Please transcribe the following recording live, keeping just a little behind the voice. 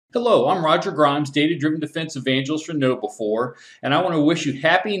Hello, I'm Roger Grimes, Data-Driven Defense Evangelist for KnowBe4, and I want to wish you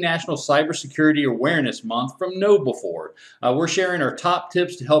happy National Cybersecurity Awareness Month from KnowBe4. We're sharing our top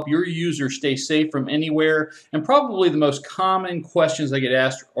tips to help your users stay safe from anywhere, and probably the most common questions I get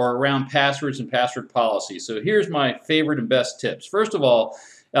asked are around passwords and password policy. So here's my favorite and best tips. First of all,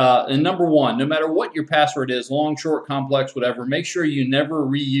 and number one, no matter what your password is, long, short, complex, whatever, make sure you never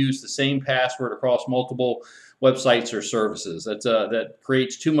reuse the same password across multiple websites or services. That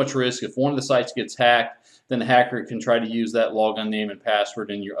creates too much risk. If one of the sites gets hacked, then the hacker can try to use that login name and password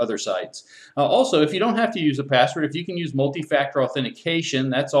in your other sites. Also, if you don't have to use a password, if you can use multi-factor authentication,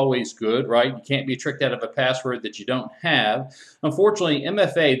 that's always good, right? You can't be tricked out of a password that you don't have. Unfortunately,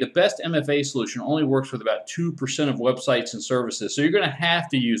 MFA, the best MFA solution, only works with about 2% of websites and services. So you're going to have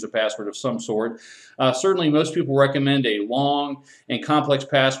to use a password of some sort. Certainly, most people recommend a long and complex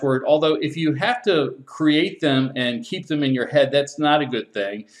password, although if you have to create them and keep them in your head, that's not a good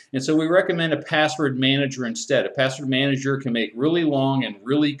thing. And so we recommend a password manager instead. A password manager can make really long and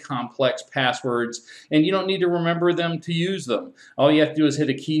really complex passwords, and you don't need to remember them to use them. All you have to do is hit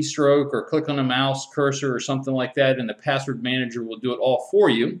a keystroke or click on a mouse cursor or something like that, and the password manager will do it all for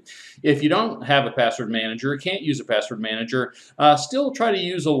you. If you don't have a password manager, can't use a password manager, still try to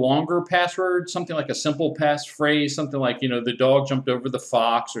use a longer password, something like a simple passphrase, something like, the dog jumped over the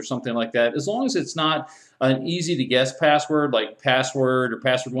fox or something like that. As long as it's not an easy to guess password like password or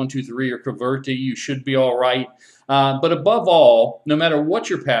password123 or converti, you should be all right. But above all, no matter what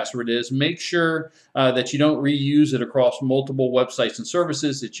your password is, make sure that you don't reuse it across multiple websites and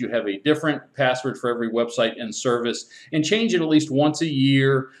services, that you have a different password for every website and service, and change it at least once a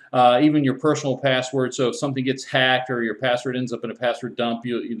year, even your personal password. So if something gets hacked or your password ends up in a password dump,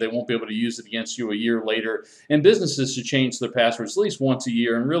 they won't be able to use it against you a year later. And businesses should change their passwords at least once a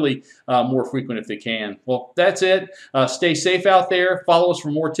year, and really more frequent if they can. Well, that's it. Stay safe out there. Follow us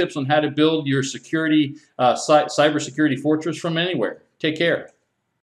for more tips on how to build your cybersecurity fortress from anywhere. Take care.